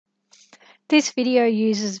This video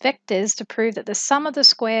uses vectors to prove that the sum of the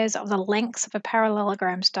squares of the lengths of a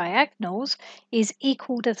parallelogram's diagonals is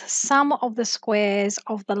equal to the sum of the squares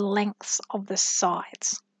of the lengths of the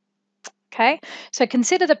sides. Okay, so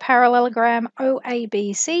consider the parallelogram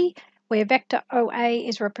OABC, where vector OA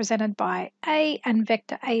is represented by A and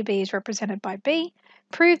vector AB is represented by B.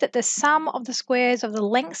 Prove that the sum of the squares of the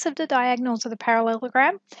lengths of the diagonals of the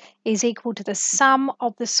parallelogram is equal to the sum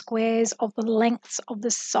of the squares of the lengths of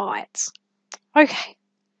the sides. Okay,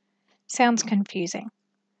 sounds confusing.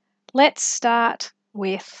 Let's start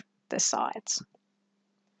with the sides.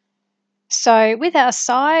 So with our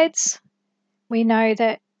sides, we know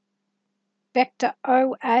that vector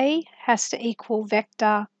OA has to equal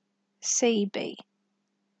vector CB,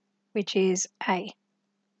 which is A.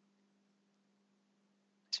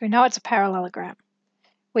 So we know it's a parallelogram.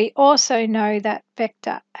 We also know that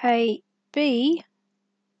vector AB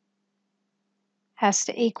has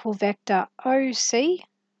to equal vector OC,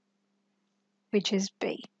 which is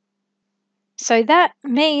B. So that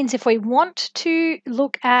means if we want to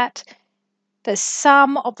look at the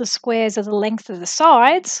sum of the squares of the length of the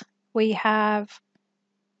sides, we have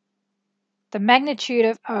the magnitude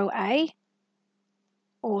of OA,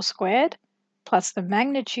 all squared, plus the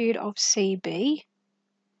magnitude of CB,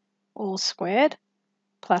 all squared,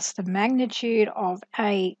 plus the magnitude of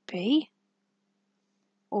AB,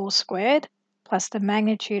 all squared, plus the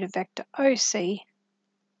magnitude of vector OC,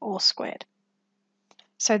 all squared.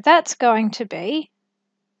 So that's going to be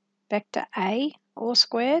vector A, all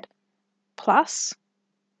squared, plus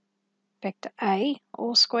vector A,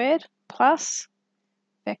 all squared, plus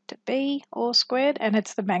vector B, all squared, and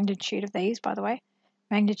it's the magnitude of these, by the way,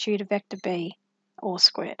 magnitude of vector B, all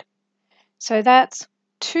squared. So that's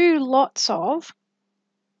two lots of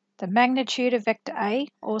the magnitude of vector A,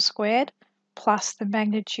 all squared, plus the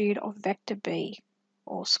magnitude of vector B,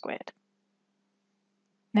 all squared.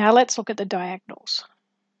 Now let's look at the diagonals.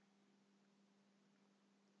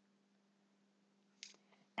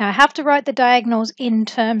 Now I have to write the diagonals in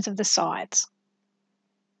terms of the sides.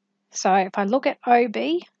 So if I look at OB,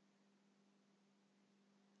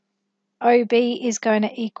 OB is going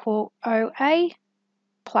to equal OA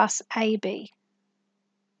plus AB.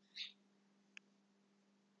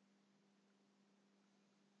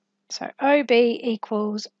 So OB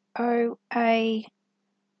equals OA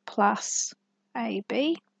plus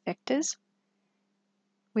AB vectors,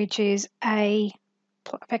 which is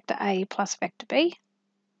vector A plus vector B.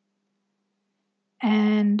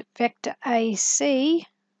 And vector AC,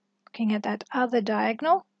 looking at that other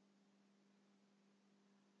diagonal,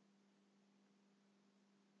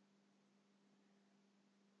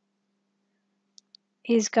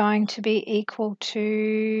 is going to be equal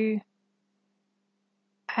to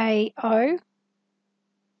AO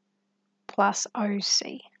plus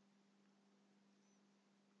OC.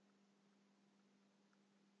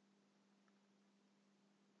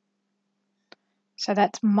 So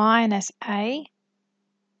that's minus A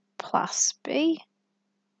plus B,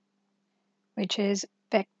 which is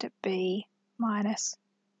vector B minus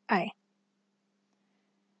A.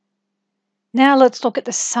 Now let's look at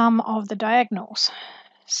the sum of the diagonals.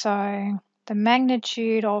 So the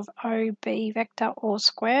magnitude of OB vector all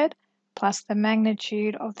squared plus the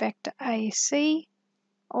magnitude of vector AC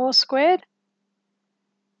all squared,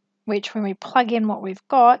 which when we plug in what we've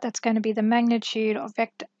got, that's going to be the magnitude of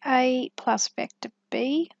vector A plus vector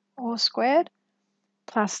B all squared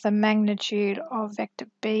plus the magnitude of vector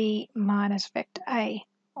B minus vector A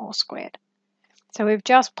all squared. So we've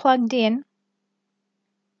just plugged in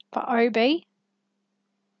for OB, the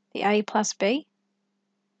A plus B,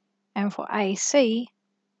 and for AC,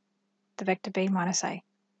 the vector B minus A.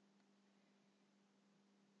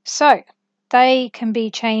 So they can be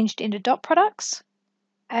changed into dot products.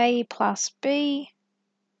 A plus B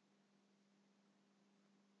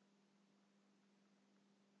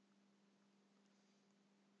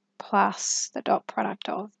plus the dot product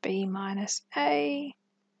of B minus A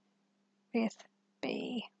with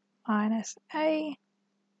B minus A.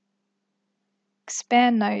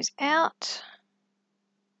 Expand those out.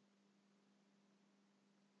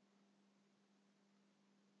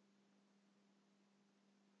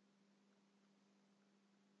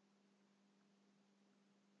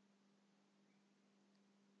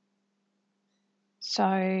 So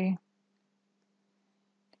let's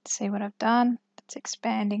see what I've done. It's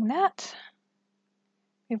expanding that.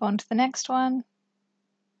 Move on to the next one.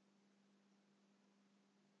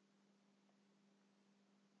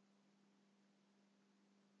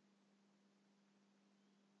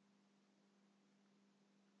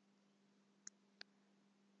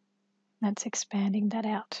 That's expanding that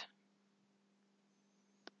out.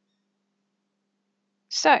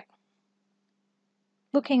 So,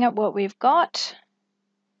 looking at what we've got,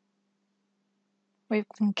 we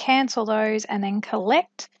can cancel those and then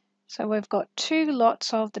collect. So we've got two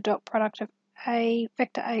lots of the dot product of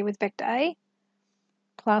vector A with vector A,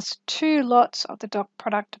 plus two lots of the dot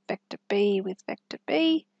product of vector B with vector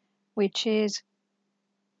B, which is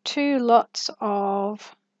two lots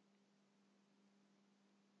of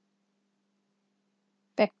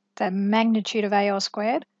the magnitude of A all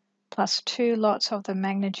squared, plus two lots of the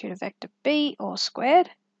magnitude of vector B all squared,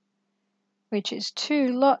 which is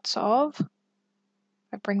two lots of,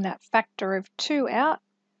 I bring that factor of 2 out,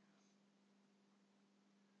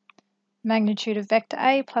 magnitude of vector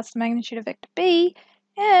A plus the magnitude of vector B,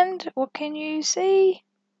 and what can you see?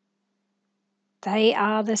 They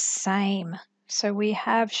are the same. So we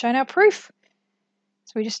have shown our proof.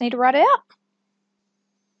 So we just need to write it out.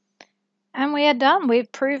 And we are done. We've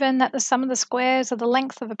proven that the sum of the squares of the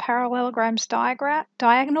length of a parallelogram's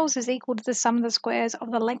diagonals is equal to the sum of the squares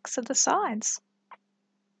of the lengths of the sides.